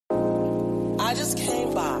I just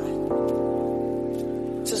came by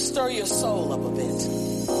to stir your soul up a bit.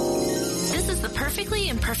 This is the Perfectly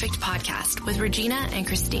Imperfect podcast with Regina and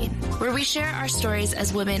Christine, where we share our stories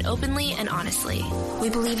as women openly and honestly. We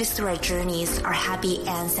believe it's through our journeys, our happy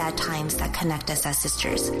and sad times that connect us as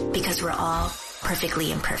sisters, because we're all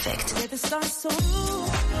perfectly imperfect.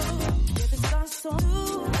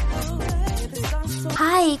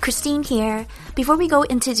 Hi, Christine here. Before we go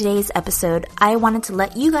into today's episode, I wanted to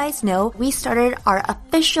let you guys know we started our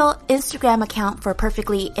official Instagram account for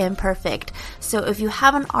Perfectly Imperfect. So if you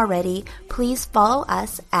haven't already, please follow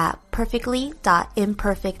us at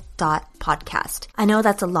perfectly.imperfect.podcast. I know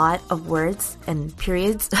that's a lot of words and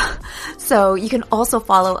periods. So you can also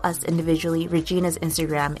follow us individually. Regina's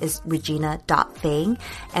Instagram is regina.fang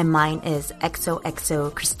and mine is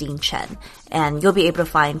XOXO Christine Chen. And you'll be able to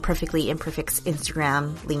find Perfectly Imperfect's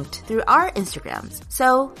Instagram linked through our Instagrams.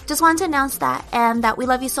 So just wanted to announce that and that we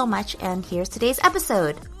love you so much. And here's today's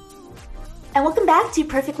episode. And welcome back to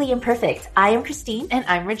Perfectly Imperfect. I am Christine. And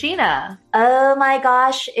I'm Regina. Oh my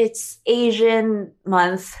gosh, it's Asian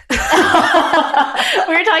month. We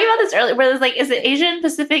were talking about this earlier, where it's like, is it Asian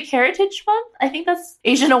Pacific Heritage Month? I think that's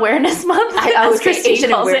Asian Awareness Month. I was Christine Asian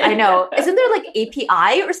calls Awareness. it. I know. Isn't there like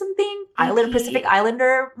API or something? Pacific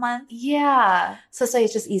Islander month? Yeah. So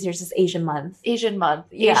it's just easier. It's just Asian month. Asian month.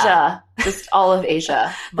 Yeah. Asia. Just all of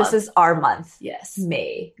Asia. This is our month. Yes.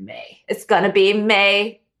 May. May. It's gonna be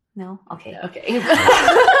May. No? Okay. Okay.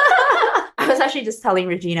 I was actually just telling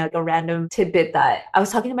Regina a random tidbit that I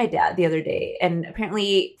was talking to my dad the other day, and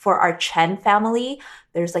apparently for our Chen family,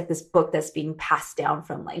 there's like this book that's being passed down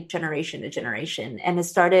from like generation to generation, and it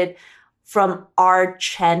started from our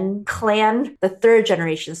Chen clan. The third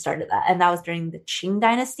generation started that, and that was during the Qing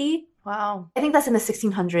dynasty. Wow. I think that's in the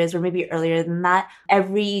 1600s or maybe earlier than that.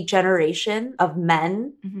 Every generation of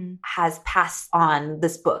men has passed on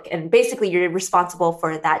this book. And basically you're responsible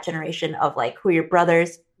for that generation of like who are your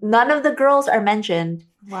brothers. None of the girls are mentioned.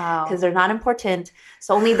 Wow. Because they're not important.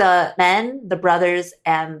 So only the men, the brothers,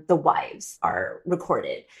 and the wives are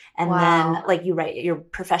recorded. And then, like you write your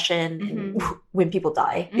profession and when people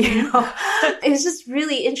die. You know, it's just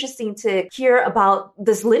really interesting to hear about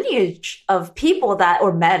this lineage of people that,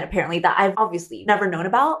 or men apparently, that I've obviously never known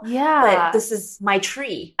about. Yeah. But this is my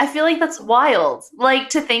tree. I feel like that's wild. Like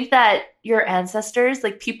to think that your ancestors,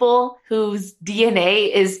 like people whose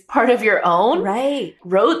DNA is part of your own, Right.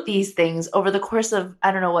 wrote these things over the course of,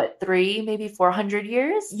 I don't know what, 300, maybe 400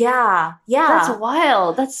 years? Yeah. Yeah. That's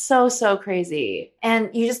wild. That's so, so crazy.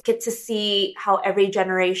 And you just get to see how every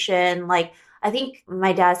generation, like, I think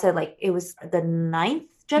my dad said like it was the 9th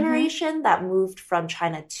generation that moved from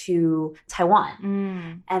China to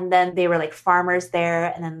Taiwan. And then they were like farmers there.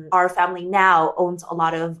 And then our family now owns a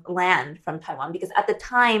lot of land from Taiwan because at the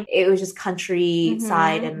time it was just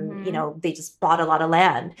countryside and, you know, they just bought a lot of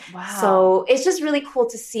land. Wow. So it's just really cool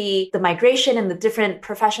to see the migration and the different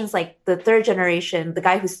professions. Like the third generation, the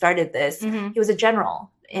guy who started this, he was a general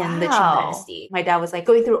in the Qing dynasty. My dad was like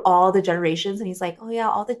going through all the generations and he's like, oh yeah,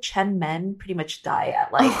 all the Chen men pretty much die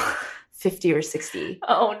at like 50 or 60.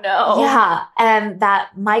 Oh no. Yeah. And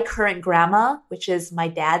that my current grandma, which is my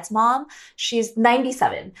dad's mom, she's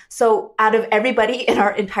 97. So out of everybody in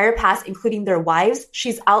our entire past, including their wives,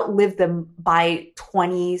 she's outlived them by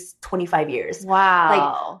 25 years.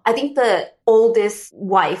 Wow. Like, I think the oldest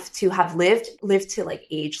wife to have lived to like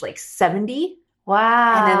age like 70.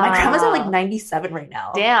 Wow. And then my grandma's at like 97 right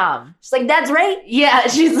now. Damn. She's like, Dad's right. Yeah,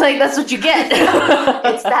 she's like, that's what you get.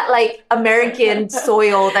 It's that like American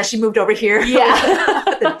soil that she moved over here.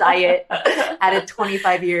 Yeah. The diet added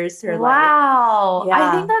 25 years to her life. Wow. Yeah.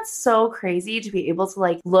 I think that's so crazy to be able to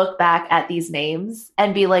like look back at these names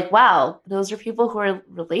and be like, wow, those are people who are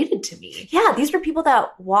related to me. Yeah, these were people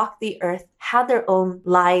that walked the earth, had their own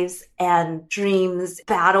lives and dreams,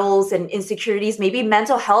 battles and insecurities, maybe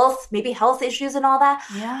mental health, maybe health issues and all that.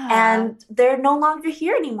 Yeah. And they're no longer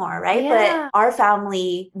here anymore, right? Yeah. But our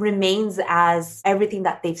family remains as everything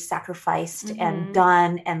that they've sacrificed and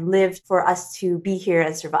done and lived for us to be here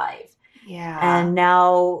and survive. Yeah. And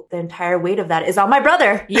now the entire weight of that is on my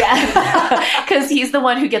brother. Yeah. Because he's the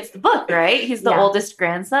one who gets the book, right? He's the oldest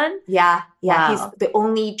grandson. Yeah. Yeah. Wow. He's the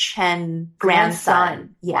only Chen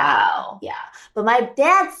grandson. Yeah. Wow. Yeah. But my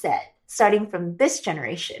dad said, starting from this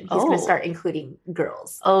generation, he's going to start including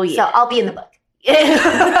girls. Oh, yeah. So I'll be in the book.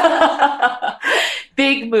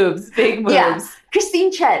 Big moves. Yeah.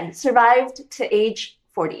 Christine Chen survived to age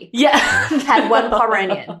 40. Yeah. Had one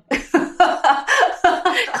Pomeranian.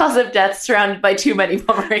 Cause of death surrounded by too many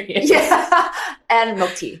Pomeranians. Yeah. And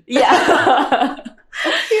milk tea. Yeah.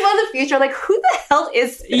 People in the future are like, who the hell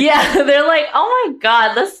is this? Yeah. They're like, oh my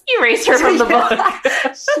God, let's erase her from the book.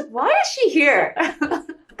 why is she here?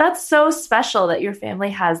 That's so special that your family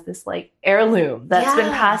has this like heirloom that's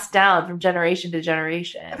been passed down from generation to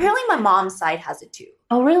generation. Apparently my mom's side has it too.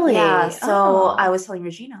 Oh, really? Yeah. So I was telling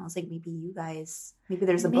Regina, I was like, maybe there's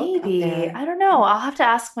a book out there. I don't know. I'll have to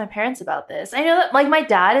ask my parents about this. I know that like my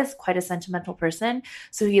dad is quite a sentimental person.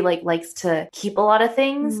 So he like likes to keep a lot of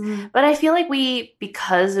things. Mm-hmm. But I feel like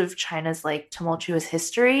because of China's like tumultuous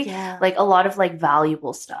history, like a lot of like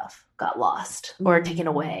valuable stuff got lost or taken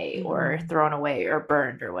away or thrown away or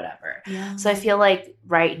burned or whatever. Yeah. So I feel like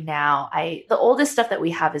right now, the oldest stuff that we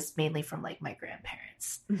have is mainly from like my grandparents.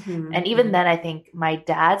 Mm-hmm. And even then, I think my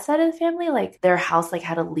dad's side of the family, like their house like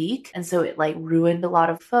had a leak. And so it like ruined a lot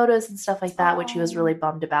of photos and stuff like that, which he was really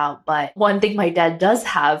bummed about. But one thing my dad does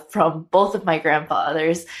have from both of my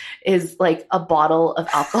grandfathers is like a bottle of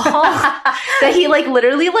alcohol that he like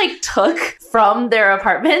literally like took from their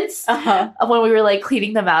apartments when we were like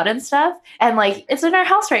cleaning them out and stuff. And like it's in our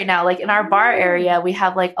house right now. Like in our bar area, we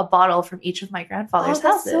have like a bottle from each of my grandfather's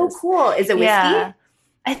houses. That's so cool. Is it whiskey? Yeah.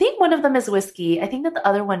 I think one of them is whiskey. I think that the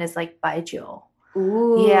other one is like baijiu.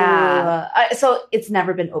 Ooh. Yeah. So it's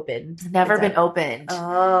never been opened? Never been opened.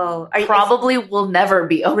 Oh. Probably will never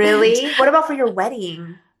be opened. Really? What about for your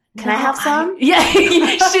wedding? Can I have some?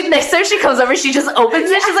 Next time she comes over, she just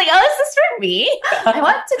opens it. She's like, oh, is this for me? I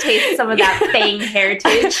want to taste some of that Fang heritage.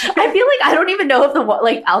 I feel like I don't even know if the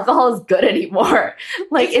like alcohol is good anymore.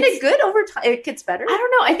 Like, Isn't it good over time? It gets better? I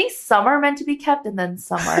don't know. I think some are meant to be kept and then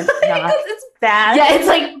some are not. It's bad. Yeah, it's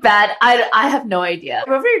like bad. I have no idea.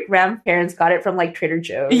 Remember your grandparents got it from like Trader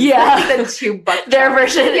Joe's? Yeah. Like the $2 Their chunk.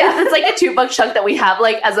 version. Yeah, it's like a $2 chunk that we have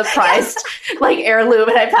like as a prized like heirloom,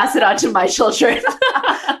 and I pass it on to my children.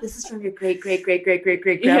 This is from your great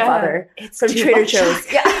grandfather. It's from $2 Trader Joe's.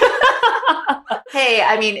 chunk. Yeah. Hey,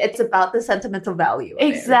 I mean, it's about the sentimental value of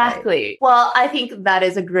Exactly. It, right? Well, I think that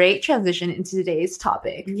is a great transition into today's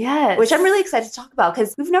topic. Yes. Which I'm really excited to talk about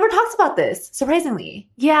because we've never talked about this, surprisingly.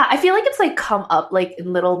 Yeah, I feel like it's like come up like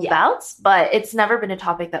in little bouts, but it's never been a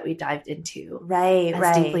topic that we dived into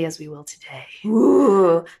as deeply as we will today.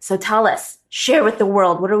 Ooh. So tell us. Share with the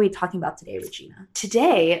world. What are we talking about today, Regina?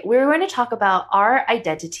 Today, we're going to talk about our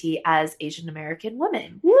identity as Asian American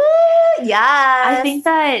women. Woo! Yes. I think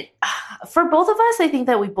that for both of us, I think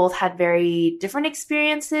that we both had very different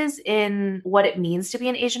experiences in what it means to be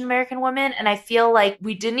an Asian American woman. And I feel like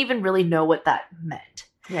we didn't even really know what that meant.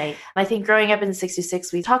 Right. I think growing up in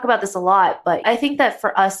 66, we talk about this a lot, but I think that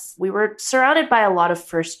for us, we were surrounded by a lot of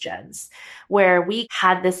first gens where we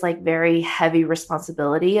had this like very heavy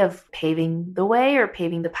responsibility of paving the way or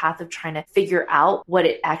paving the path of trying to figure out what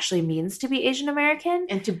it actually means to be Asian American.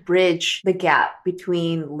 And to bridge the gap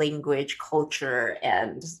between language, culture,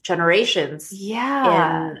 and generations.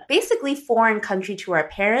 Yeah. In basically foreign country to our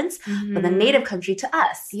parents, but the native country to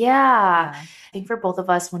us. Yeah. I think for both of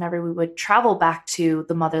us, whenever we would travel back to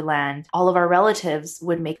the motherland, all of our relatives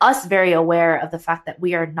would make us very aware of the fact that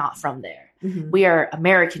we are not from there. Mm-hmm. We are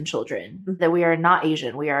American children, that we are not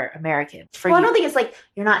Asian. We are American. Well, I don't think it's like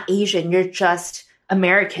you're not Asian. You're just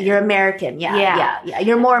American. You're American. Yeah.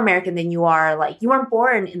 You're more American than you are. Like, you weren't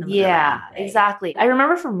born in the motherland. Yeah, right? exactly. I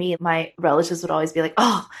remember for me, my relatives would always be like,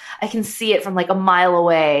 oh, I can see it from like a mile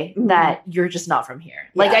away that you're just not from here.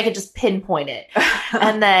 Yeah. Like, I could just pinpoint it.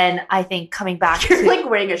 And then I think coming back You're like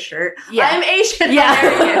wearing a shirt. Yeah. I'm Asian.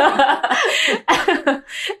 Yeah.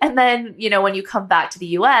 And then, you know, when you come back to the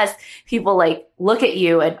US, people like look at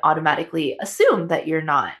you and automatically assume that you're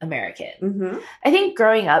not American. Mm-hmm. I think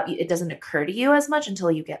growing up, it doesn't occur to you as much until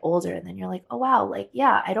you get older. And then you're like, oh, wow, like,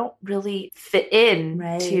 yeah, I don't really fit in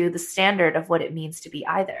to the standard of what it means to be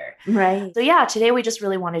either. Right. So yeah, today we just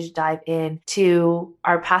really wanted to dive into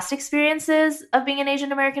our past experiences of being an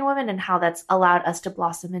Asian American woman and how that's allowed us to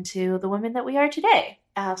blossom into the women that we are today.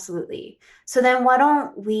 Absolutely. So then why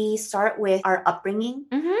don't we start with our upbringing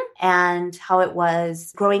and how it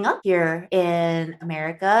was growing up here in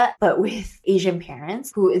America, but with Asian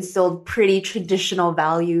parents who instilled pretty traditional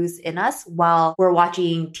values in us while we're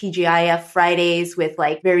watching TGIF Fridays with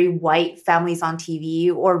like very white families on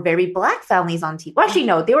TV or very black families on TV. Well, actually,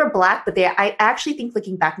 no, they were black, but I actually think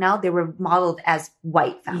looking back now, they were modeled as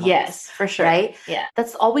white families. Yes, for sure. Right? Yeah.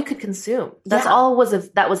 That's all we could consume. That's all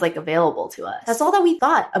that was like available to us. That's all that we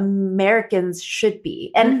thought Americans should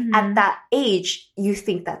be. And at that age, you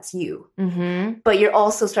think that's you. But you're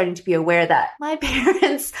also starting to be aware that my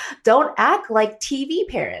parents don't act like TV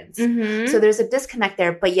parents. So there's a disconnect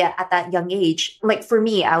there. But yet at that young age, like for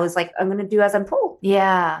me, I was like, I'm going to do as I'm told.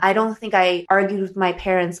 Yeah. I don't think I argued with my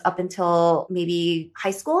parents up until maybe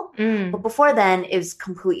high school. But before then, it was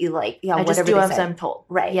completely like, yeah, I whatever just do they as said. I'm told.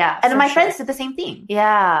 Right. Yeah. And my sure. friends did the same thing.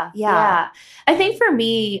 Yeah. I think for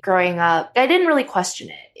me growing up, I didn't really question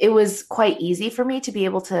it. it was quite easy for me to be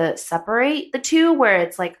able to separate the two, where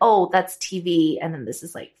it's like, oh, that's TV and then this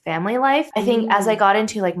is like family life. I think as I got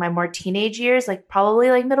into like my more teenage years, like probably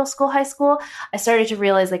like middle school, high school, I started to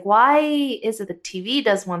realize like, why is it the TV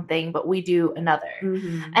does one thing, but we do another?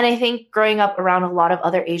 And I think growing up around a lot of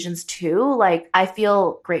other Asians too, like I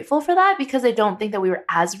feel grateful for that, because I don't think that we were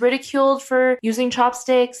as ridiculed for using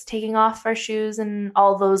chopsticks, taking off our shoes, and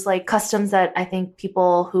all those like customs that I think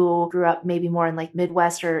people who grew up maybe more in like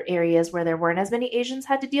Midwest or areas where there weren't as many Asians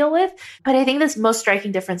had to deal with. But I think this most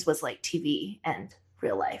striking difference was like TV and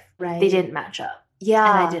real life. Right. They didn't match up. Yeah.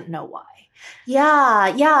 And I didn't know why.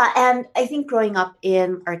 Yeah. And I think growing up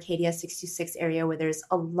in Arcadia 626 area, where there's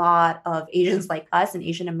a lot of Asians like us and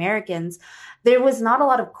Asian Americans, there was not a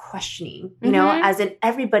lot of questioning, you know, as in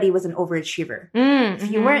everybody was an overachiever.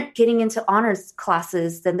 If you weren't getting into honors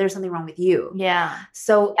classes, then there's something wrong with you. Yeah.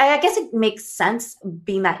 So I guess it makes sense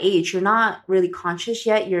being that age. You're not really conscious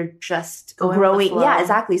yet. You're just Going with the growing. flow. Yeah,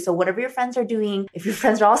 exactly. So whatever your friends are doing, if your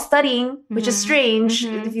friends are all studying, which is strange,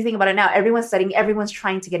 if you think about it now, everyone's studying, everyone's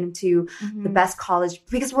trying to get into the best college,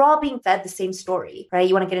 because we're all being fed the same story, right?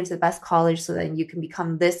 You want to get into the best college so then you can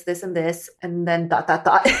become this, this, and this, and then ...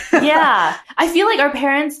 Yeah. I feel like our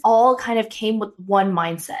parents all kind of came with one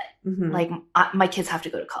mindset. Like, my kids have to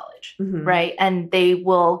go to college, right? And they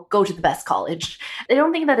will go to the best college. I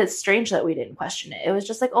don't think that it's strange that we didn't question it. It was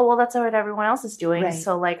just like, oh, well, that's what everyone else is doing. Right.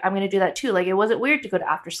 So like, I'm going to do that too. Like, it wasn't weird to go to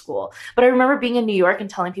after school. But I remember being in New York and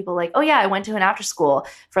telling people like, oh yeah, I went to an after school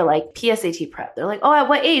for like PSAT prep. They're like, oh, at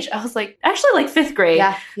what age? I was like, actually like 5th grade.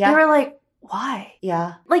 Yeah. They were like, why?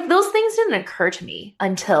 Yeah. Like, those things didn't occur to me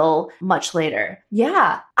until much later.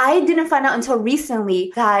 Yeah. I didn't find out until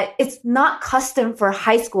recently that it's not custom for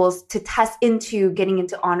high schools to test into getting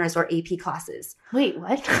into honors or AP classes. Wait,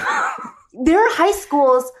 what? There are high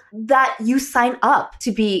schools that you sign up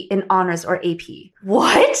to be in honors or AP.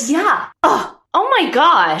 What? Yeah. Oh my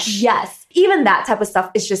gosh. Yes. Even that type of stuff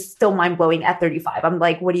is just still mind-blowing at 35. I'm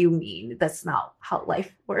like, what do you mean? That's not how life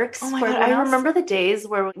works. Oh my for God. everyone I else. remember the days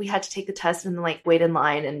where we had to take the test and like wait in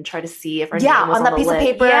line and try to see if our Yeah, name was on that the piece of list.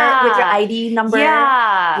 paper Yeah. with your ID number.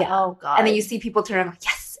 Yeah. Yeah. Oh God. And then you see people turn around like,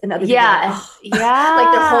 yes. And other Yeah. people, Yeah.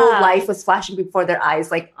 like their whole life was flashing before their eyes,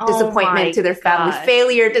 like Oh disappointment my to their family, gosh.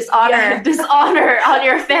 failure, dishonor. Yeah, dishonor on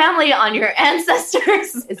your family, on your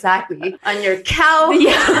ancestors. Exactly. On your cow.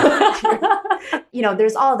 Yeah. You know,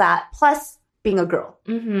 there's all that. Plus being a girl,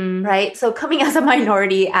 right? So coming as a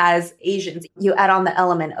minority as Asians, you add on the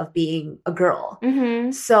element of being a girl.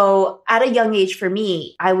 So at a young age for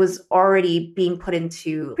me, I was already being put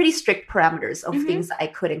into pretty strict parameters of things that I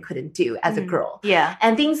could and couldn't do as a girl. Yeah.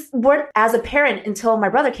 And things weren't as a parent until my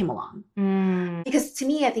brother came along. Because to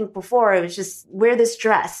me, I think before it was just wear this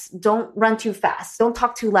dress. Don't run too fast. Don't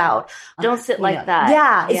talk too loud. Don't sit You like know. that.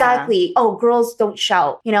 Yeah, exactly. Oh, girls don't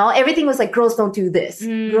shout. You know, everything was like, girls don't do this.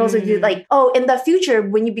 Girls are do like, oh, in the future,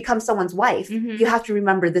 when you become someone's wife, you have to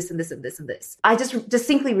remember this and this and this and this. I just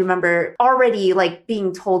distinctly remember already like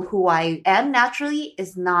being told who I am naturally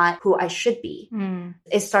is not who I should be.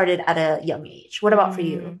 It started at a young age. What about for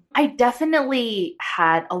you? I definitely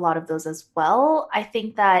had a lot of those as well. I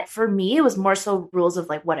think that for me, it was more so rules of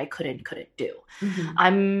like what I could and couldn't do.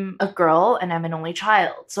 I'm a girl and I'm an only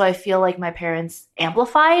child. So I feel like my parents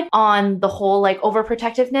amplified on the whole like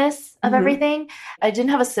overprotectiveness of everything. I didn't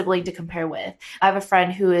have a sibling to compare with. I have a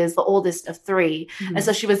friend who is the oldest of 3. And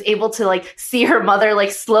so she was able to like see her mother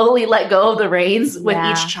like slowly let go of the reins with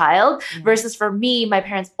each child versus for me, my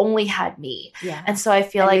parents only had me. Yeah. And so I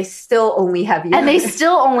feel And like they still only have you. and they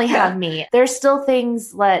still only have me. There's still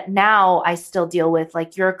things that now I still deal with.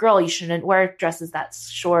 Like, you're a girl, you shouldn't wear dresses that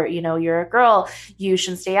short. You know, you're a girl, you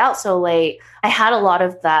shouldn't stay out so late. I had a lot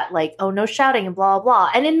of that, like, oh, no shouting and blah,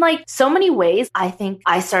 blah. And in like so many ways, I think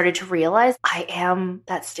I started to realize I am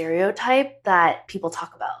that stereotype that people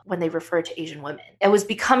talk about when they refer to Asian women. It was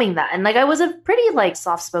becoming that. And like, I was a pretty like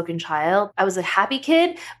soft-spoken child. I was a happy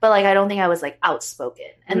kid, but like, I don't think I was like outspoken.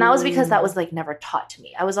 And that was because that was like never taught to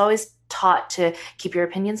me. I was always taught to keep your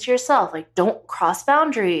opinions to yourself. Like, don't cross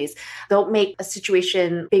boundaries. Don't make a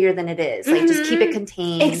situation bigger than it is. Like, just keep it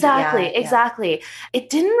contained. Exactly, Yeah, exactly. It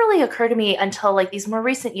didn't really occur to me until like these more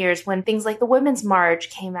recent years when things like the Women's March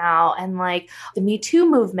came out and like the Me Too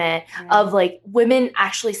movement of like women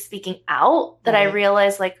actually speaking out that I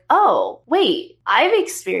realized like, oh, wait, I've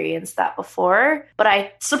experienced that before, but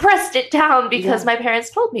I suppressed it down because my parents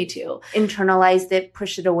told me to. Internalized it,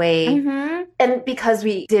 pushed it away. And because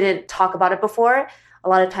we didn't talk about it before, a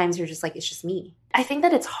lot of times you're just like, it's just me. I think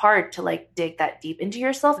that it's hard to like dig that deep into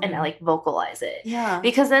yourself and like vocalize it. Yeah.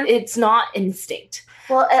 Because then it's not instinct.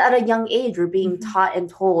 Well, at a young age, we're being taught and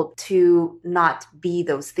told to not be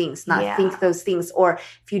those things, not think those things. Or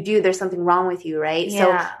if you do, there's something wrong with you, right?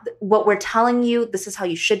 Yeah. So what we're telling you, this is how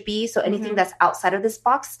you should be. So anything that's outside of this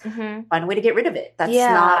box, find a way to get rid of it. That's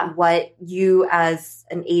not what you as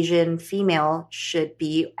an Asian female should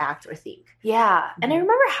be, act, or think. Yeah. And I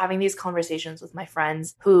remember having these conversations with my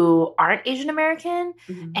friends who aren't Asian American,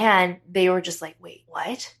 and they were just like, wait,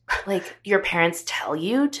 what? Like, your parents tell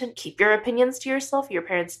you to keep your opinions to yourself? Your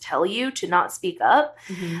parents tell you to not speak up?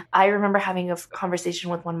 I remember having a conversation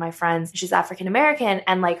with one of my friends. She's African American,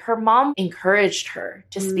 and like her mom encouraged her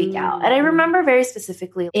to speak out. And I remember very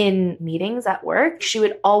specifically in meetings at work, she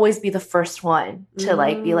would always be the first one to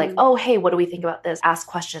like be like, oh, hey, what do we think about this? Ask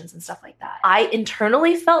questions and stuff like that. I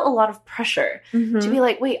internally felt a lot of pressure to be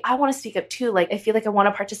like, wait, I want to speak up too. Like, I feel like I want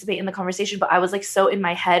to participate in the conversation, but I was like so in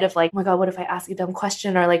my head of like, oh my God, what if I ask a dumb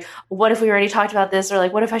question? Or like, what if we already talked about this? Or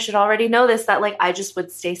like, what if I should already know this? That like, I just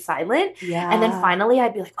would stay silent. Yeah. And then finally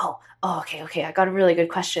I'd be like, oh, okay, I got a really good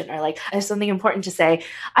question. Or like, I have something important to say.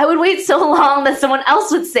 I would wait so long that someone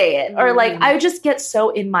else would say it. Or like, I would just get so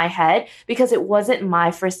in my head because it wasn't my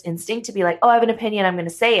first instinct to be like, oh, I have an opinion, I'm going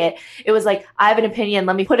to say it. It was like, I have an opinion,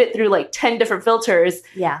 let me put it through like 10 different filters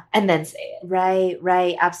and then say it.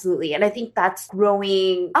 Right, absolutely. And I think that's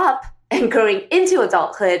growing up and growing into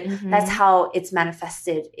adulthood. That's how it's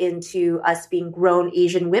manifested into us being grown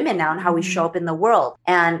Asian women now and how we show up in the world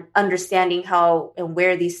and understanding how and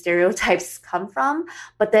where these stereotypes come from.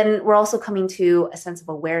 But then we're also coming to a sense of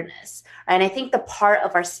awareness. And I think the part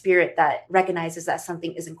of our spirit that recognizes that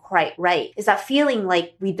something isn't quite right is that feeling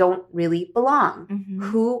like we don't really belong.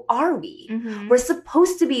 Who are we? We're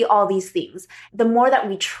supposed to be all these things. The more that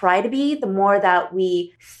we try to be, the more that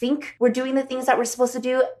we think we're doing the things that we're supposed to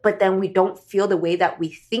do, but then we don't feel the way that we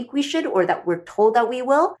think we should or that we're told that we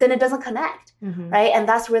will, then it doesn't connect, right? And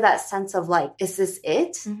that's where that sense of like, is this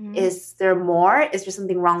it? Is there more? Is there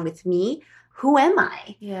something wrong with me? Who am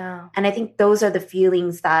I? Yeah. And I think those are the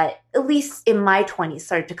feelings that, at least in my 20s,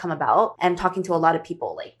 started to come about. And talking to a lot of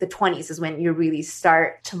people, like the 20s is when you really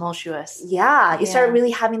start... Tumultuous. Yeah. You start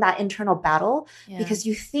really having that internal battle because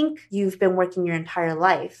you think you've been working your entire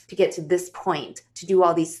life to get to this point, to do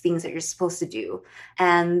all these things that you're supposed to do.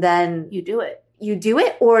 And then... You do it. You do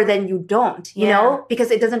it or then you don't, you know,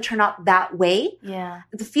 because it doesn't turn out that way. Yeah.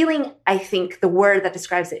 The feeling, I think, the word that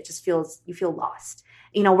describes it just feels, you feel lost.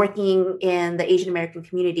 You know, working in the Asian American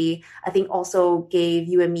community, I think also gave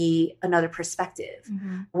you and me another perspective.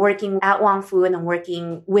 Working at Wang Fu and then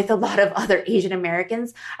working with a lot of other Asian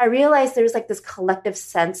Americans, I realized there's like this collective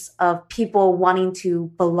sense of people wanting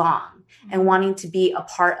to belong and wanting to be a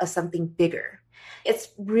part of something bigger. It's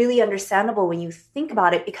really understandable when you think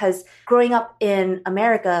about it because growing up in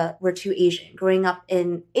America, we're too Asian. Growing up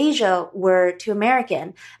in Asia, we're too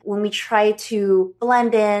American. When we try to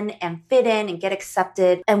blend in and fit in and get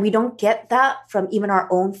accepted, and we don't get that from even our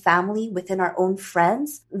own family, within our own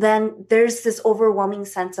friends, then there's this overwhelming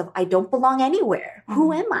sense of, I don't belong anywhere.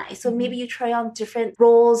 Who am I? So maybe you try on different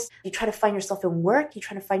roles. You try to find yourself in work. You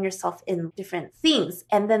try to find yourself in different things.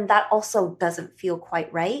 And then that also doesn't feel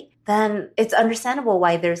quite right. Then it's understandable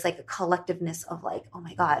why there's like a collectiveness of like, oh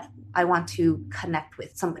my God, I want to connect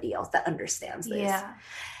with somebody else that understands this. Yeah.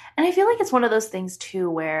 And I feel like it's one of those things too,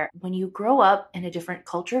 where when you grow up in a different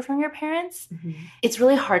culture from your parents, it's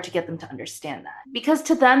really hard to get them to understand that because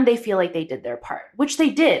to them, they feel like they did their part, which they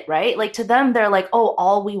did, right? Like to them, they're like, oh,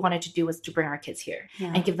 all we wanted to do was to bring our kids here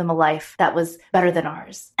and give them a life that was better than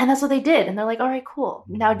ours. And that's what they did. And they're like, all right, cool.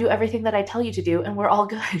 Now do everything that I tell you to do and we're all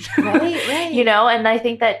good. Right. You know, and I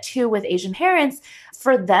think that too with Asian parents,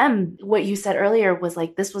 for them, what you said earlier was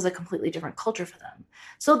like, this was a completely different culture for them.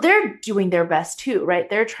 So they're doing their best too, right?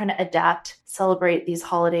 They're trying to adapt, celebrate these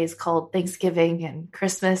holidays called Thanksgiving and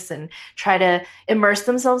Christmas and try to immerse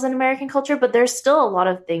themselves in American culture. But there's still a lot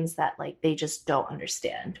of things that like they just don't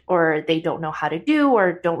understand or they don't know how to do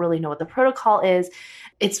or don't really know what the protocol is.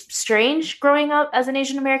 It's strange growing up as an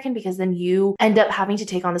Asian American because then you end up having to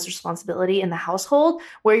take on this responsibility in the household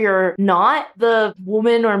where you're not the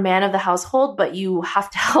woman or man of the household, but you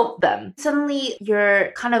have to help them. Suddenly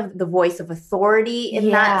you're kind of the voice of authority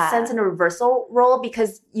in that sense in a reversal role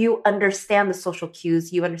because you understand the social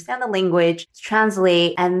cues, you understand the language,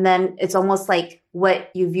 translate, and then it's almost like what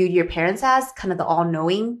you viewed your parents as, kind of the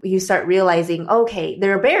all-knowing, you start realizing, okay,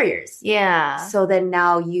 there are barriers. Yeah. So then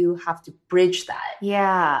now you have to bridge that.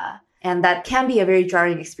 Yeah. And that can be a very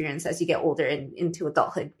jarring experience as you get older and into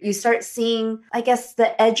adulthood. You start seeing, I guess,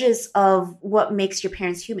 the edges of what makes your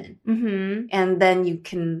parents human. Mm-hmm. And then you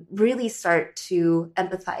can really start to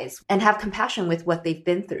empathize and have compassion with what they've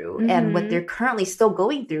been through and what they're currently still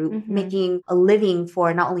going through, making a living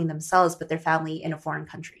for not only themselves, but their family in a foreign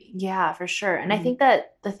country. Yeah, for sure. And I think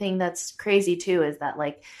that the thing that's crazy too is that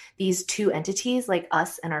like these two entities, like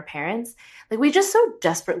us and our parents, like we just so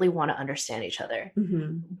desperately want to understand each other.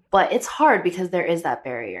 But it's hard because there is that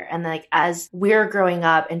barrier. And like as we're growing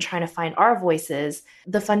up and trying to find our voices,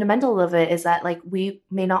 the fundamental of it is that like we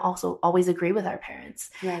may not also always agree with our parents.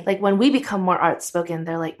 Right. Like when we become more outspoken,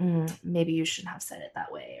 they're like, maybe you shouldn't have said it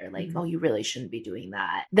that way. Or like, oh, you really shouldn't be doing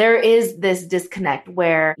that. There is this disconnect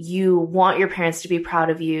where you want your parents to be proud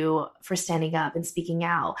of you for standing up and speaking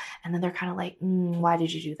out. And then they're kind of like, why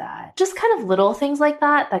did you do that? Just kind of little things like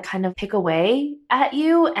that kind of pick away at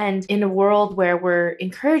you. And in a world where we're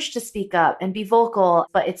encouraged to speak up and be vocal,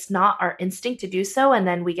 but it's not our instinct to do so, and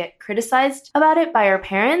then we get criticized about it by our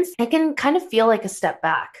parents, it can kind of feel like a step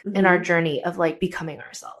back in our journey of like becoming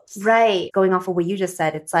ourselves. Right. Going off of what you just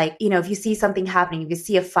said, it's like, you know, if you see something happening, if you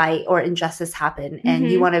see a fight or injustice happen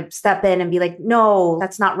and you want to step in and be like, no,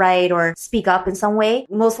 that's not right, or speak up in some way,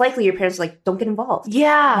 most likely your parents are like, don't get involved.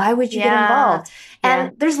 Yeah. Why would you get involved? Yeah.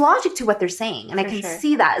 And there's logic to what they're saying. And I can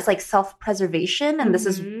see that as like self-preservation. And this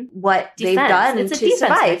is what they've done It's a to defense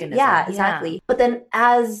survive. mechanism. Yeah, exactly. But then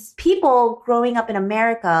as people growing up in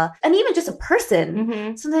America, and even just a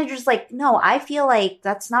person, sometimes you're just like, no, I feel like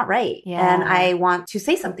that's not right. Yeah. And I want to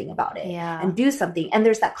say something about it Yeah. and do something. And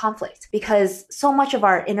there's that conflict because so much of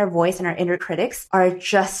our inner voice and our inner critics are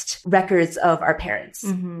just records of our parents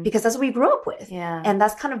because that's what we grew up with. Yeah. And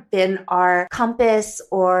that's kind of been our compass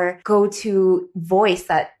or go-to voice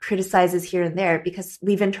that criticizes here and there because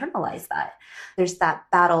we've internalized that. There's that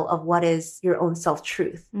battle of what is your own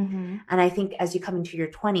self-truth. And I think as you come into your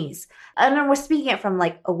 20s, and then we're speaking it from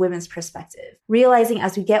like a women's perspective, realizing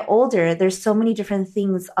as we get older, there's so many different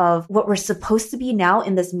things of what we're supposed to be now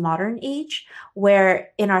in this modern age, where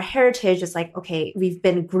in our heritage, it's like, okay, we've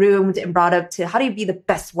been groomed and brought up to how do you be the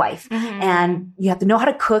best wife? And you have to know how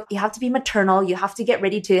to cook. You have to be maternal. You have to get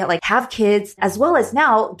ready to like have kids, as well as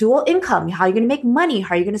now dual income. How are you going to make money?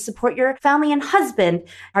 How are you going to support your family and husband?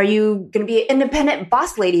 Are you going to be an independent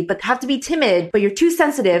boss lady, but have to be timid, but you're too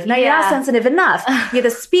sensitive? Now you're not sensitive enough. You have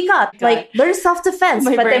to speak up, like learn self-defense,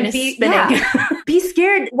 but then be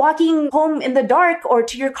scared walking home in the dark or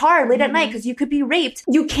to your car late at night because you could be raped.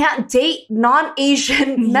 You can't date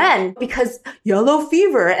non-Asian men because yellow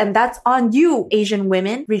fever, and that's on you. Asian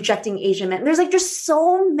women rejecting Asian men. There's like just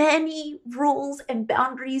so many rules and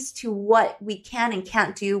boundaries to what we can and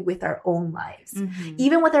can't do with our own lives.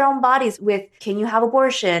 Even with our own bodies, with can you have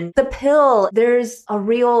abortion, the pill, there's a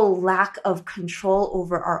real lack of control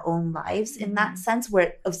over our own lives in that sense,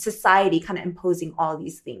 where of society kind of imposing all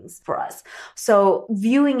these things for us. So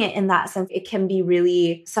viewing it in that sense, it can be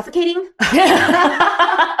really suffocating.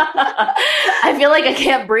 I feel like I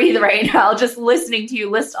can't breathe right now just listening to you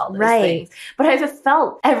list all those things. But I've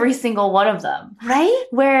felt every single one of them. Right?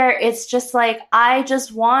 Where it's just like, I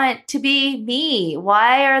just want to be me.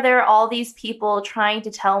 Why are there all these people trying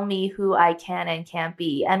to tell me who I can and can't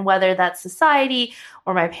be? And whether that's society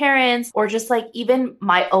or my parents or just like even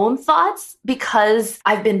my own thoughts, because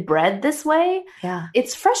I've been bred this way. Yeah.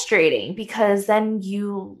 It's frustrating because then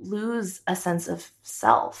you lose a sense of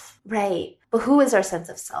self. Right. But who is our sense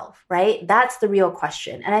of self, right? That's the real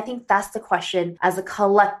question. And I think that's the question as a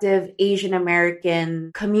collective Asian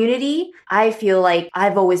American community, I feel like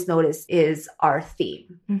I've always noticed is our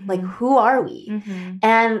theme. Like, who are we?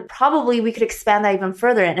 And probably we could expand that even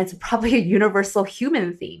further. And it's probably a universal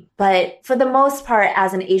human theme. But for the most part,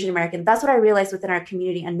 as an Asian American, that's what I realized within our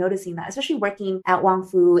community and noticing that, especially working at Wang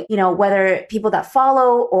Fu, you know, whether people that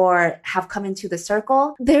follow or have come into the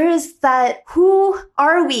circle, there is that, who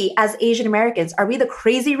are we as Asian Americans? Are we the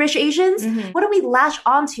crazy rich Asians? What do we latch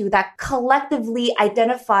onto that collectively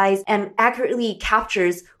identifies and accurately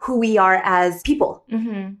captures who we are as people?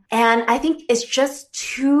 And I think it's just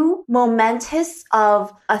too momentous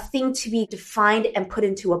of a thing to be defined and put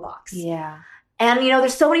into a box. Yeah. And, you know,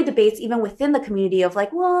 there's so many debates even within the community of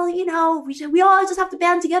like, well, you know, we all just have to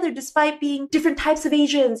band together despite being different types of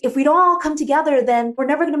Asians. If we don't all come together, then we're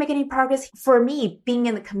never going to make any progress. For me, being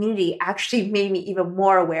in the community actually made me even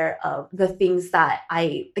more aware of the things that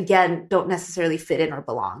I, again, don't necessarily fit in or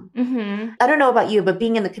belong. I don't know about you, but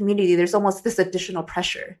being in the community, there's almost this additional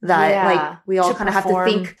pressure that like we all kind of have to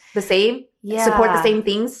think the same. Support the same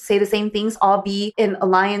things, say the same things, all be in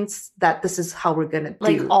alliance that this is how we're going to do.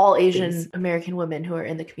 Like all Asian American women who are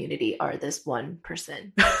in the community are this one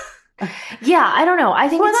person. Yeah, I don't know. I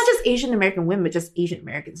think Well, it's not just Asian American women, but just Asian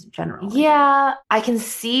Americans in general. Yeah, I can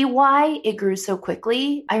see why it grew so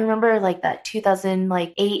quickly. I remember like that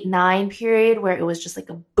 2008-9 period where it was just like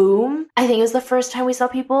a boom. I think it was the first time we saw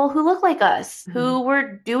people who look like us, who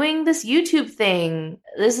were doing this YouTube thing.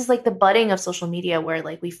 This is like the budding of social media where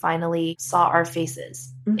like we finally saw our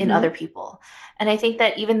faces in other people. And I think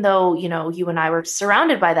that even though, you know, you and I were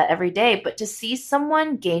surrounded by that every day, but to see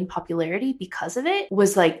someone gain popularity because of it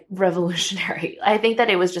was like revolutionary. I think that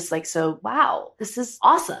it was just like, so wow, this is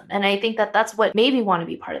awesome. And I think that that's what made me want to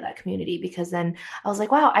be part of that community, because then I was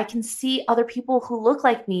like, wow, I can see other people who look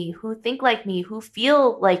like me, who think like me, who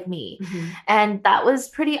feel like me. And that was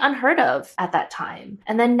pretty unheard of at that time.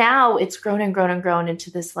 And then now it's grown and grown and grown into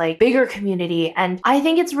this like bigger community. And I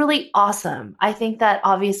think it's really awesome. I think that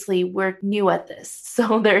obviously we're new at this.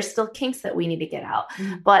 So there's still kinks that we need to get out.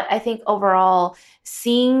 But I think overall,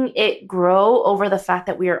 seeing it grow over the fact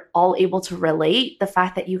that we are all able to relate, the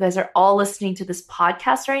fact that you guys are all listening to this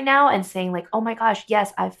podcast right now and saying like, oh my gosh,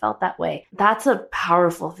 yes, I felt that way. That's a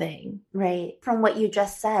powerful thing. Right. From what you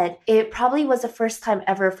just said, it probably was the first time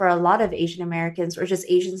ever for a lot of Asian Americans or just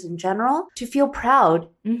Asians in general to feel proud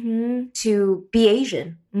to be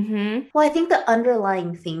Asian. Well, I think the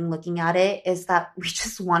underlying thing looking at it is that we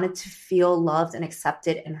just wanted to feel loved and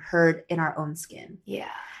accepted and heard in our own skin.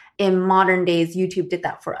 Yeah. In modern days, YouTube did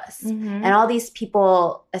that for us. And all these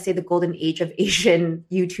people, I say the golden age of Asian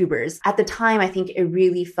YouTubers, at the time, I think it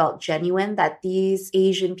really felt genuine that these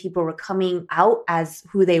Asian people were coming out as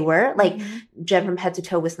who they were. Like Jen from Head to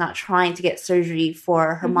Toe was not trying to get surgery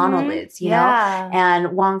for her monolids, you know?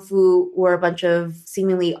 And Wong Fu were a bunch of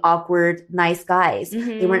seemingly awkward, nice guys.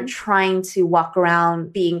 They weren't trying to walk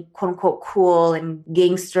around being quote unquote cool and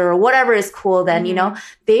gangster or whatever is cool then, you know?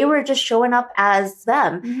 They were just showing up as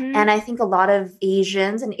them. And I think a lot of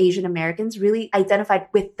Asians and Asian Americans really identified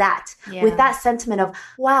with that, with that sentiment of,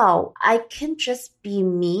 wow, I can just be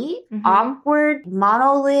me, awkward,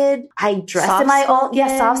 monolid. I dress in my own,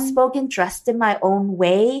 soft-spoken, dressed in my own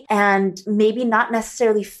way, and maybe not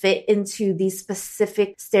necessarily fit into these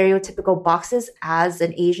specific stereotypical boxes as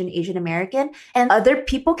an Asian American. And other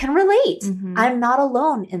people can relate. I'm not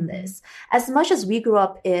alone in this. As much as we grew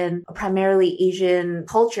up in a primarily Asian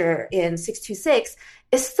culture in 626,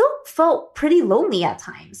 it still felt pretty lonely at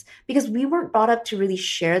times because we weren't brought up to really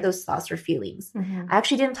share those thoughts or feelings. I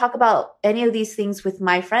actually didn't talk about any of these things with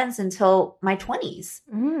my friends until my 20s.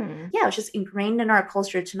 Yeah, it was just ingrained in our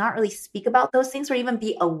culture to not really speak about those things or even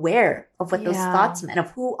be aware of what those thoughts meant,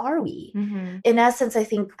 of who are we. In essence, I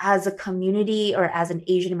think as a community or as an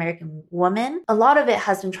Asian American woman, a lot of it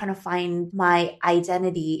has been trying to find my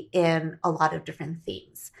identity in a lot of different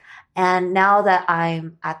things. And now that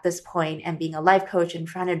I'm at this point and being a life coach and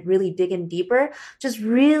trying to really dig in deeper, just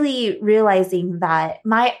really realizing that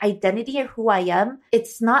my identity or who I am,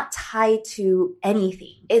 it's not tied to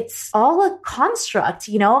anything. It's all a construct,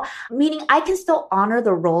 you know, meaning I can still honor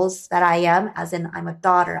the roles that I am, as in I'm a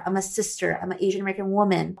daughter, I'm a sister, I'm an Asian American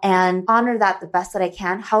woman, and honor that the best that I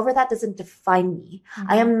can. However, that doesn't define me.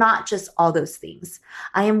 I am not just all those things.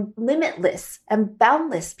 I am limitless and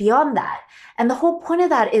boundless beyond that. And the whole point of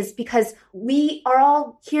that is because we are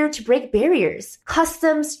all here to break barriers,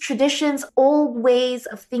 customs, traditions, old ways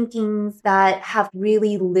of thinking that have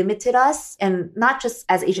really limited us. And not just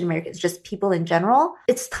as Asian Americans, just people in general.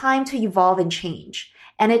 It's time to evolve and change.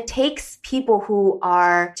 And it takes people who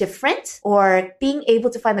are different or being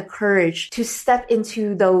able to find the courage to step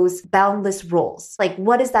into those boundless roles. Like,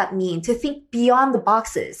 what does that mean? To think beyond the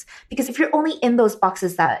boxes. Because if you're only in those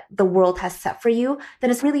boxes that the world has set for you,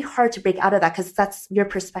 then it's really hard to break out of that because that's your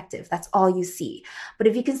perspective. That's all you see. But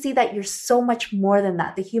if you can see that you're so much more than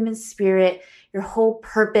that, the human spirit, your whole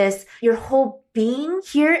purpose, your whole being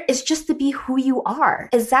here is just to be who you are,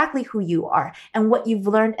 exactly who you are and what you've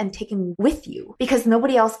learned and taken with you, because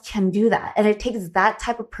nobody else can do that. And it takes that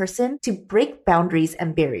type of person to break boundaries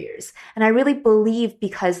and barriers. And I really believe,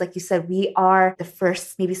 because like you said, we are the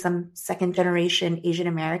first, maybe some second generation Asian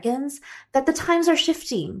Americans, that the times are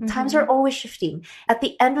shifting. Times are always shifting. At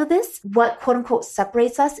the end of this, what quote unquote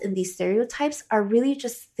separates us in these stereotypes are really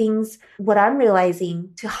just things, what I'm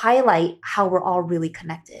realizing, to highlight how we're all really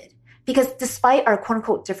connected. Because despite our quote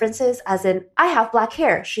unquote differences, as in, I have black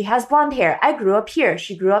hair, she has blonde hair, I grew up here,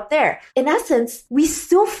 she grew up there. In essence, we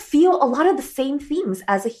still feel a lot of the same things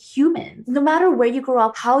as a human. No matter where you grow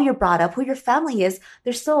up, how you're brought up, who your family is,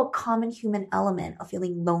 there's still a common human element of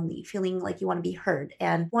feeling lonely, feeling like you want to be heard,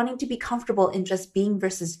 and wanting to be comfortable in just being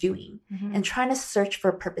versus doing, and trying to search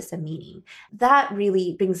for purpose and meaning. That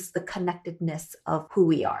really brings the connectedness of who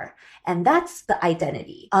we are. And that's the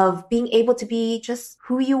identity of being able to be just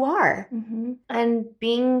who you are. are. And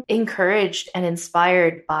being encouraged and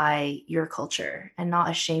inspired by your culture and not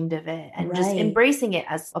ashamed of it and just embracing it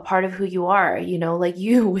as a part of who you are, you know, like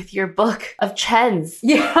you with your book of Chens.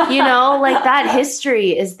 Yeah. You know, like that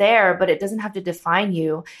history is there, but it doesn't have to define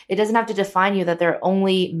you. It doesn't have to define you that there are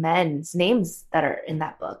only men's names that are in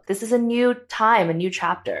that book. This is a new time, a new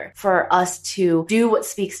chapter for us to do what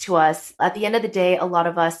speaks to us. At the end of the day, a lot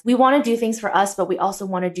of us, we want to do things for us, but we also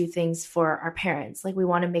want to do things for our parents. Like we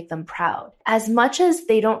want to make them proud. As much as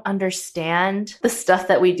they don't understand the stuff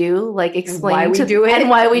that we do, like explaining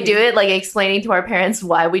why we do it, like explaining to our parents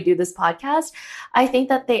why we do this podcast, I think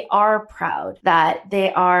that they are proud that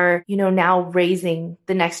they are, you know, now raising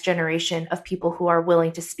the next generation of people who are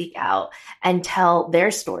willing to speak out and tell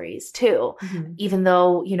their stories too. Even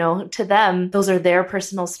though, you know, to them, those are their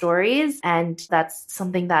personal stories and that's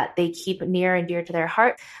something that they keep near and dear to their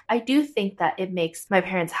heart. I do think that it makes my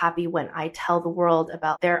parents happy when I tell the world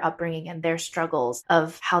about their upbringing and their struggles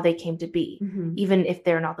of how they came to be, even if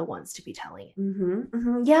they're not the ones to be telling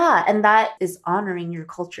it. Yeah, and that is honoring your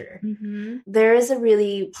culture. There is a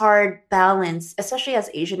really hard balance, especially as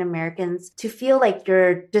Asian Americans, to feel like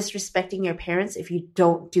you're disrespecting your parents if you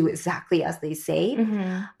don't do exactly as they say.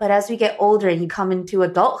 But as we get older and you come into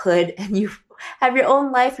adulthood and you have your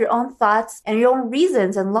own life, your own thoughts, and your own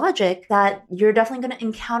reasons and logic, that you're definitely going to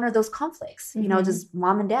encounter those conflicts. You know, just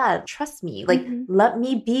mom and dad, trust me, like let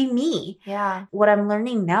me be me. Yeah. What I'm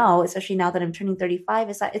learning now, especially now that I'm turning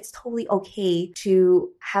 35, is that it's totally okay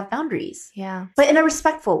to have boundaries. Yeah. But in a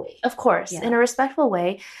respectful way. Of course, in a respectful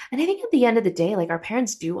way. And I think at the end of the day, like our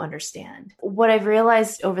parents do understand. What I've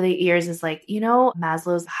realized over the years is like, you know,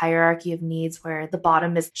 Maslow's hierarchy of needs where the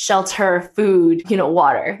bottom is shelter, food, you know,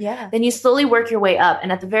 water. Yeah. Then you slowly work your way up.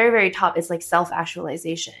 And at the very, very top, it's like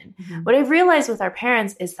self-actualization. What I've realized with our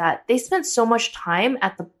parents is that they spent so much time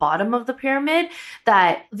at the bottom of the pyramid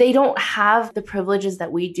that they don't have the privileges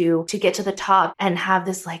that we do to get to the top and have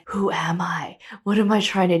this like, who am I? What am I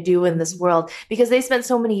trying to do in this world? Because they spent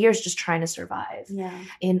so many years just trying to survive. Yeah.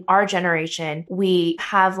 In our generation, we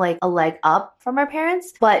have like a leg up from our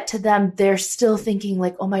parents, but to them, they're still thinking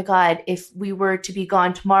like, oh my God, if we were to be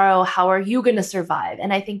gone tomorrow, how are you going to survive?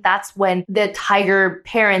 And I think that's when the tiger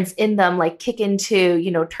parents in them like kick into,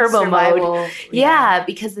 you know, turbo mode. Yeah,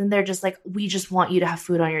 because then they're just like, we just want you to have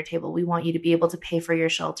food on your table. We want you to be able to pay for your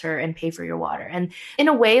shelter and pay for your water. And in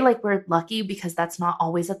a way, like we're lucky because that's not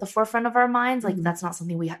always at the forefront of our minds. Like that's not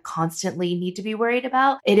something we constantly need to be worried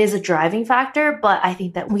about. It is a driving factor, but I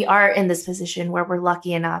think that we are in this position where we're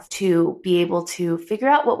lucky enough to be able to figure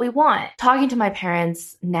out what we want. Talking to my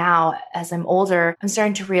parents now as I'm older, I'm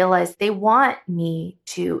starting to realize they want me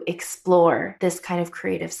to explore this kind of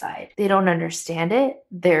creative side. They don't understand it.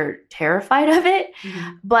 They're terrified of it,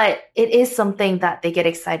 but it is something that they get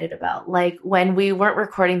excited about. Like when we weren't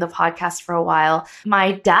recording the podcast for a while,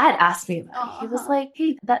 my dad asked me about it. He was like,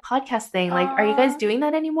 hey, that podcast thing, like, are you guys doing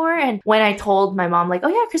that anymore? And when I told my mom, like, oh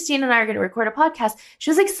yeah, Christine and I are going to record a podcast, she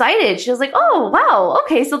was excited. She was like, oh, wow.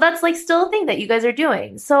 Okay. So that's like still a thing that you guys are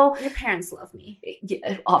doing. So your parents love me.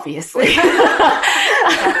 Yeah, obviously.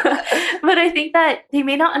 But I think that they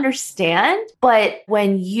may not understand, but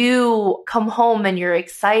when you come home and you're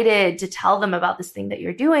excited to tell them about this thing that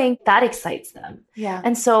you're doing, that excites them. Yeah.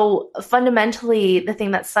 And so fundamentally, the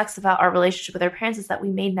thing that sucks about our relationship with our parents is that we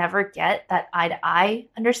may never get that eye to eye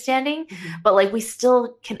understanding, but like we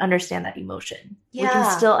still can understand that emotion. Yeah. We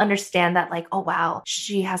can still understand that like, oh, wow,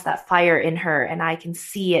 she has that fire in her and I can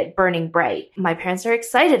see it burning bright. My parents are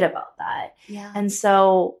excited about that. Yeah. And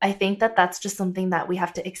so I think that that's just something that we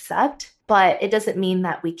have to accept. But it doesn't mean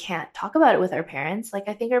that we can't talk about it with our parents. Like,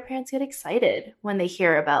 I think our parents get excited when they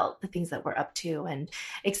hear about the things that we're up to and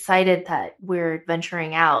excited that we're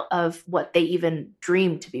venturing out of what they even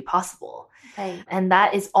dreamed to be possible. Right. And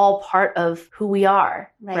that is all part of who we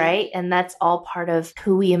are, right? And that's all part of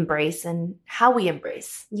who we embrace and how we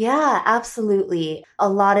embrace. Yeah, absolutely. A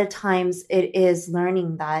lot of times it is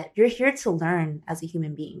learning that you're here to learn as a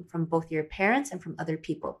human being from both your parents and from other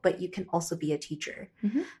people, but you can also be a teacher.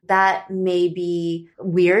 That may be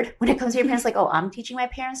weird when it comes to your parents, like, oh, I'm teaching my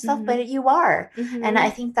parents stuff, but you are. And I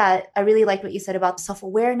think that I really liked what you said about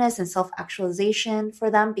self-awareness and self-actualization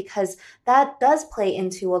for them, because that does play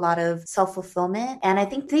into a lot of self self-fulfillment. And I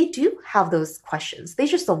think they do have those questions. They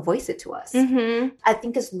just don't voice it to us. I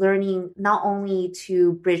think it's learning not only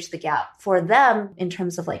to bridge the gap for them in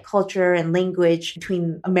terms of like culture and language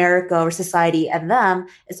between America or society and them,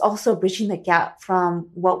 it's also bridging the gap from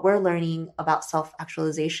what we're learning about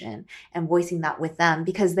self-actualization and voicing that with them,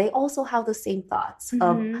 because they also have those same thoughts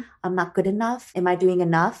of, I'm not good enough. Am I doing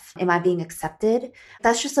enough? Am I being accepted?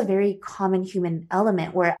 That's just a very common human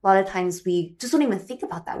element where a lot of times we just don't even think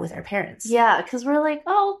about that with our parents. Yeah, because we're like,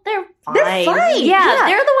 oh, they're fine. They're fine. Yeah,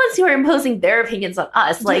 they're the ones who are imposing their opinions on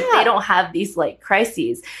us. Like, they don't have these like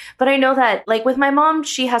crises. But I know that like with my mom,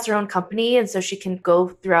 she has her own company. And so she can go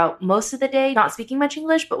throughout most of the day not speaking much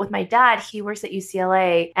English. But with my dad, he works at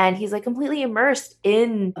UCLA and he's like completely immersed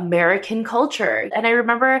in American culture. And I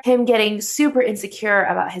remember him getting super insecure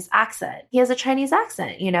about his accent. He has a Chinese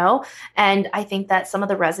accent, you know? And I think that some of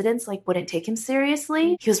the residents like wouldn't take him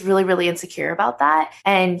seriously. He was really, really insecure about that.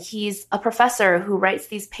 And he's a professor who writes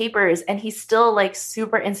these papers and he's still like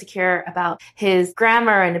super insecure about his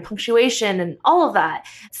grammar and punctuation and all of that.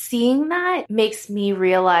 Seeing that makes me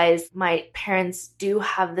realize my parents do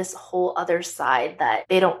have this whole other side that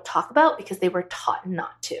they don't talk about because they were taught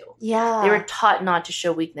not to. Yeah. They were taught not to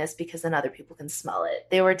show weakness because then other people can smell it.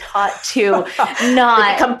 They were taught to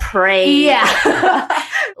not become prey. Yeah.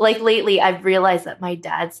 Like lately, I've realized that my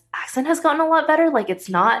dad's accent has gotten a lot better. Like it's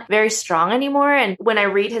not very strong anymore. And when I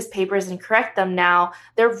read his papers and correct them now,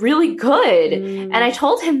 they're really good. And I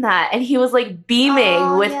told him that and he was like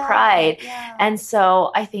beaming with pride. Yeah. And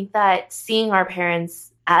so I think that seeing our parents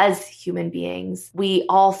as human beings, we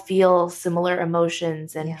all feel similar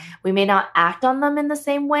emotions and we may not act on them in the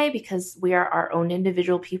same way because we are our own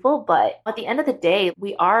individual people. But at the end of the day,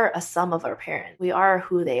 we are a sum of our parents. We are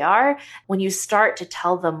who they are. When you start to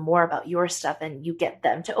tell them more about your stuff and you get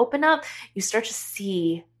them to open up, you start to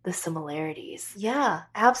see the similarities. Yeah,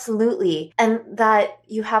 absolutely. And that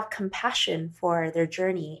you have compassion for their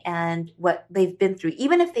journey and what they've been through,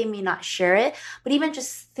 even if they may not share it, but even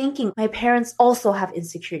just thinking, my parents also have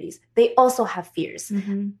insecurities. They also have fears.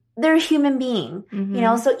 They're a human being, you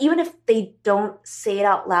know? So even if they don't say it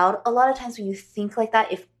out loud, a lot of times when you think like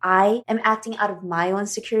that, if I am acting out of my own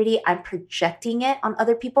security, I'm projecting it on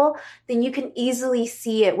other people, then you can easily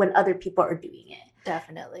see it when other people are doing it.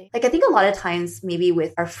 Definitely. Like I think a lot of times maybe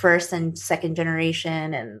with our first and second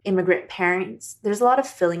generation and immigrant parents, there's a lot of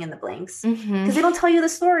filling in the blanks because they don't tell you the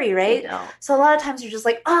story, right? So a lot of times you're just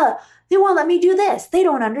like, they won't let me do this. They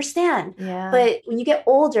don't understand. Yeah. But when you get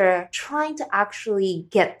older, trying to actually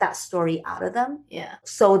get that story out of them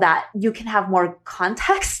so that you can have more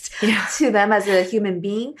context to them as a human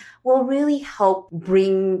being will really help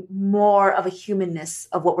bring more of a humanness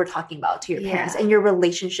of what we're talking about to your parents and your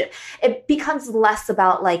relationship. It becomes less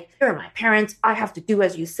about like, you're my parents, I have to do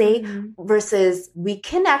as you say, versus we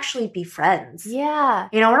can actually be friends. Yeah.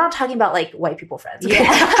 You know, we're not talking about like white people friends. Okay?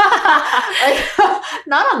 Like,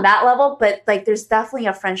 not on that level, but like there's definitely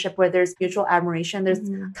a friendship where there's mutual admiration, there's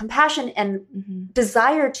compassion and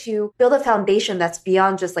desire to build a foundation that's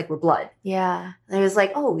beyond just like we're blood. Yeah. And it was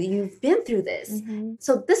like, oh, you've been through this.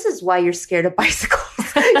 So this is why you're scared of bicycles.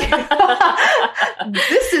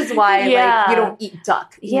 This is why like you don't eat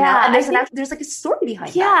duck. You know? And there's like a story behind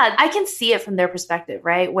that. Yeah, I can see it from their perspective,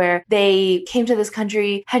 right? Where they came to this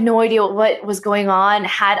country, had no idea what was going on,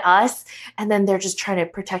 had us, and then they're just trying to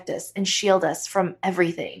protect us and shield us from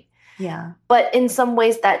everything. Yeah. But in some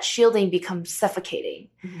ways that shielding becomes suffocating,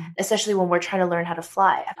 especially when we're trying to learn how to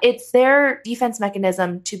fly. It's their defense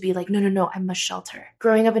mechanism to be like, no, I must shelter.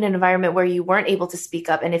 Growing up in an environment where you weren't able to speak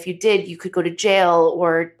up, and if you did, you could go to jail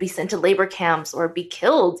or be sent to labor camps or be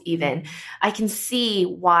killed even. I can see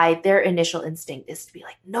why their initial instinct is to be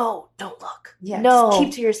like, no, don't look. Yeah, no. just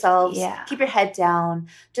keep to yourselves. Yeah. Keep your head down.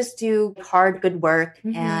 Just do hard, good work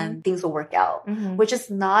and things will work out, which is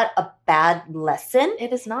not a bad lesson.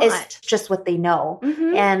 It is not. It's just what they know.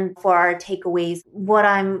 And for our takeaways, what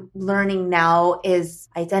I'm learning now is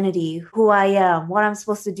identity, who I am, what I'm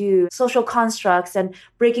supposed to do, social constructs and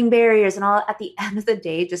breaking barriers and all. At the end of the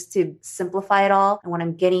day, just to simplify it all, and what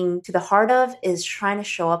I'm getting to the heart of is trying to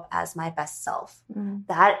show up as my best self.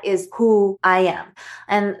 That is who I am.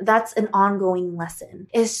 And that's an ongoing lesson.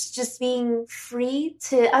 It's just being free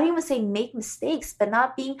to, I don't even say make mistakes, but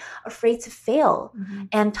not being afraid to fail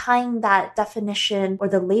and tying that definition or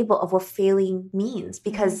the label of what failing means,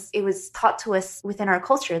 because it was taught to us within our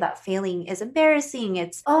culture that failing is embarrassing.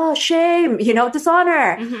 It's, oh, shame,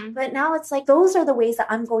 dishonor. But now it's like, those are the ways that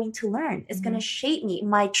I'm going to learn. It's going to shape me.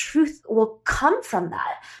 My truth will come from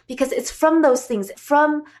that because it's from those things,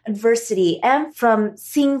 from adversity and from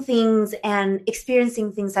seeing things and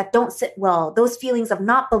experiencing things that don't sit well, those feelings of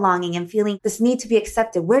not belonging and feeling this need to be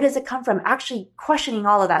accepted. Where does it come from? Actually questioning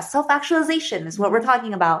all of that. Self-actualization is what we're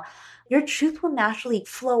talking about. Your truth will naturally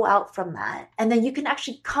flow out from that. And then you can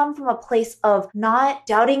actually come from a place of not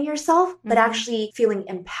doubting yourself, but actually feeling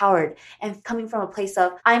empowered and coming from a place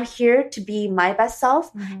of, I'm here to be my best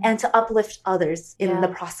self and to uplift others in the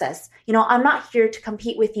process. I'm not here to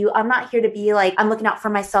compete with you. I'm not here to be like, I'm looking out for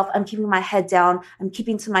myself. I'm keeping my head down. I'm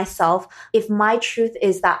keeping to myself. If my truth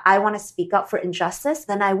is that I want to speak up for injustice,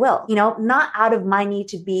 then I will, not out of my need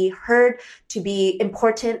to be heard, to be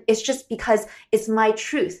important. It's just because it's my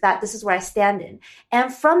truth that this is where I stand in.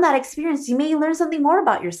 And from that experience, you may learn something more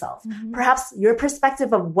about yourself. Perhaps your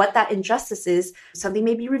perspective of what that injustice is, something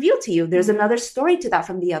may be revealed to you. There's another story to that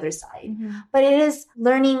from the other side. But it is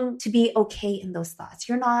learning to be okay in those thoughts.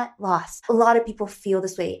 You're not lost. A lot of people feel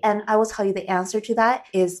this way. And I will tell you the answer to that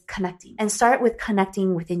is connecting. And start with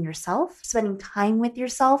connecting within yourself, spending time with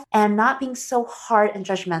yourself, and not being so hard and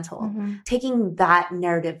judgmental. Taking that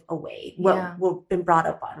narrative away, what we've been brought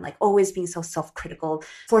up on, like always being so self-critical,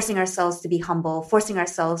 forcing ourselves to be humble, forcing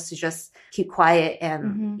ourselves to just keep quiet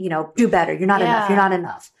and, do better. You're not enough. You're not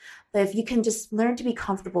enough. But if you can just learn to be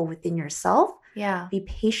comfortable within yourself, be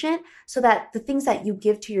patient so that the things that you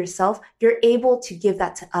give to yourself, you're able to give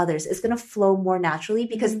that to others. It's going to flow more naturally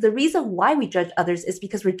because the reason why we judge others is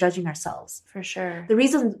because we're judging ourselves. For sure. The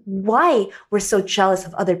reason why we're so jealous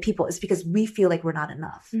of other people is because we feel like we're not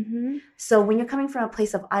enough. So when you're coming from a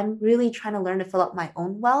place of, I'm really trying to learn to fill up my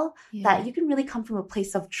own well, that you can really come from a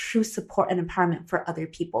place of true support and empowerment for other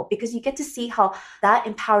people because you get to see how that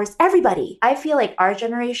empowers everybody. I feel like our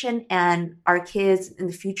generation and our kids in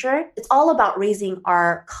the future, it's all about raising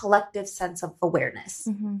our collective sense of awareness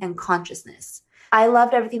and consciousness. I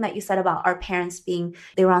loved everything that you said about our parents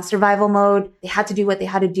they were on survival mode. They had to do what they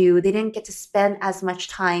had to do. They didn't get to spend as much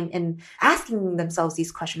time in asking themselves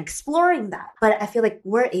these questions, exploring that. But I feel like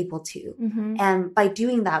we're able to. And by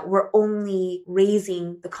doing that, we're only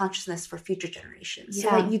raising the consciousness for future generations. So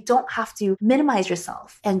that you don't have to minimize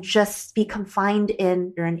yourself and just be confined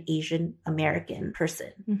in, you're an Asian American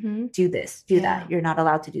person. Do this, do that. You're not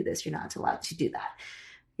allowed to do this. You're not allowed to do that.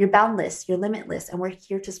 You're boundless, you're limitless, and we're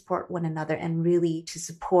here to support one another and really to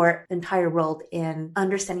support the entire world in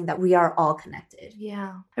understanding that we are all connected.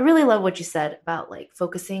 Yeah. I really love what you said about like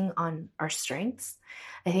focusing on our strengths.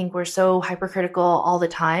 I think we're so hypercritical all the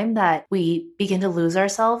time that we begin to lose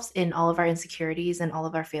ourselves in all of our insecurities and all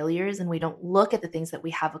of our failures, and we don't look at the things that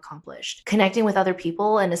we have accomplished. Connecting with other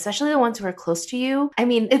people, and especially the ones who are close to you. I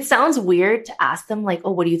mean, it sounds weird to ask them like,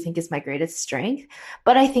 oh, what do you think is my greatest strength?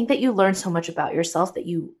 But I think that you learn so much about yourself that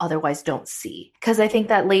you otherwise don't see. Because I think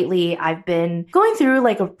that lately I've been going through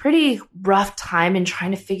like a pretty rough time and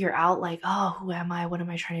trying to figure out like, oh, who am I? What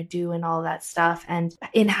am I trying to do? And all of that stuff. And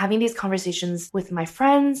in having these conversations with my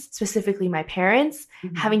friends, specifically my parents,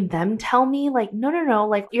 having them tell me like, no,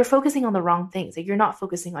 like you're focusing on the wrong things. Like you're not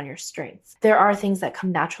focusing on your strengths. There are things that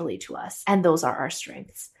come naturally to us, and those are our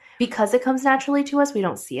strengths. Because it comes naturally to us, we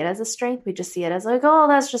don't see it as a strength. We just see it as like, oh,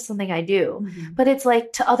 that's just something I do. But it's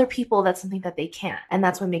like to other people, that's something that they can't. And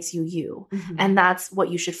that's what makes you you. And that's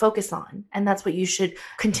what you should focus on. And that's what you should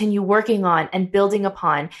continue working on and building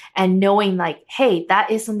upon and knowing like, hey,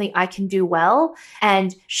 that is something I can do well,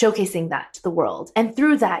 and showcasing that to the world. And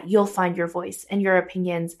through that, you'll find your voice and your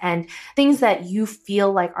opinions and things that you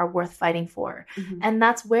feel like are worth fighting for. And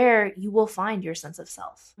that's where you will find your sense of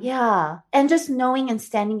self. Yeah. And just knowing and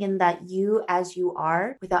standing in that you as you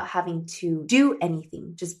are without having to do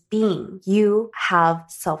anything, just being, you have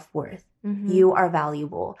self-worth. You are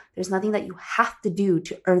valuable. There's nothing that you have to do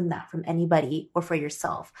to earn that from anybody or for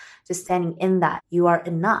yourself. Just standing in that, you are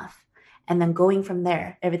enough. And then going from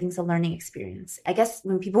there, everything's a learning experience. I guess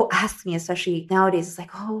when people ask me, especially nowadays, it's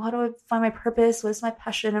like, oh, how do I find my purpose? What is my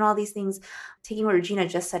passion? And all these things. Taking what Regina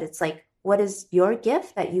just said, it's like, what is your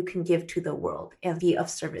gift that you can give to the world and be of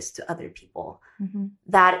service to other people?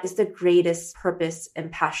 That is the greatest purpose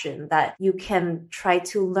and passion that you can try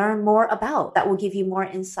to learn more about, that will give you more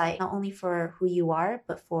insight, not only for who you are,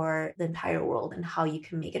 but for the entire world and how you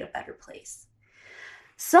can make it a better place.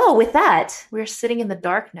 So with that, we're sitting in the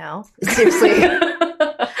dark now. Seriously.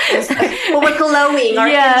 Well, we're glowing. Our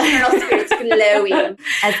internal spirit's glowing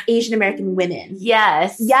as Asian American women.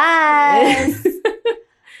 Yes.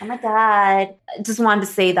 And my God. I just wanted to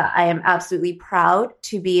say that I am absolutely proud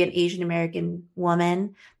to be an Asian American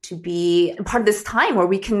woman, to be part of this time where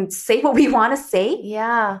we can say what we want to say.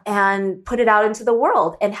 Yeah. And put it out into the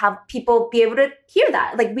world and have people be able to hear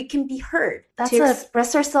that. Like, we can be heard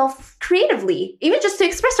express ourselves creatively, even just to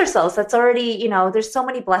express ourselves. That's already, there's so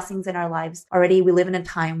many blessings in our lives already. We live in a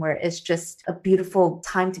time where it's just a beautiful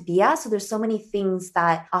time to be at. So there's so many things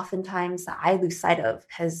that oftentimes that I lose sight of,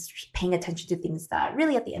 because paying attention to things that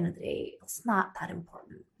really at the end of the day, it's not that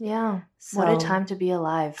important. Yeah. What a time to be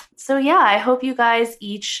alive. So yeah, I hope you guys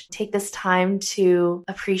each take this time to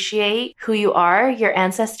appreciate who you are, your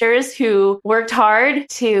ancestors who worked hard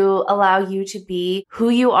to allow you to be who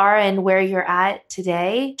you are and where you're at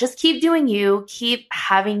today. Just keep doing you. Keep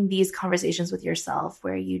having these conversations with yourself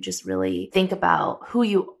where you just really think about who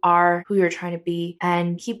you are, who you're trying to be,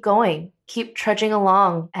 and keep going. Keep trudging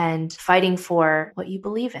along and fighting for what you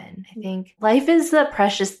believe in. I think life is a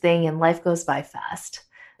precious thing and life goes by fast.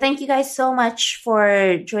 Thank you guys so much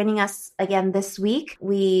for joining us again this week.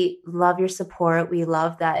 We love your support. We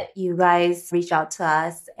love that you guys reach out to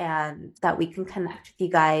us and that we can connect with you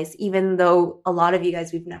guys, even though a lot of you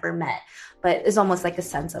guys we've never met. But it's almost like a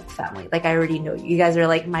sense of family. Like, I already know you. You guys are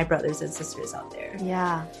like my brothers and sisters out there.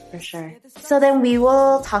 Yeah, for sure. So then we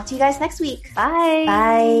will talk to you guys next week.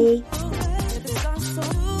 Bye.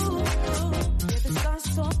 Bye.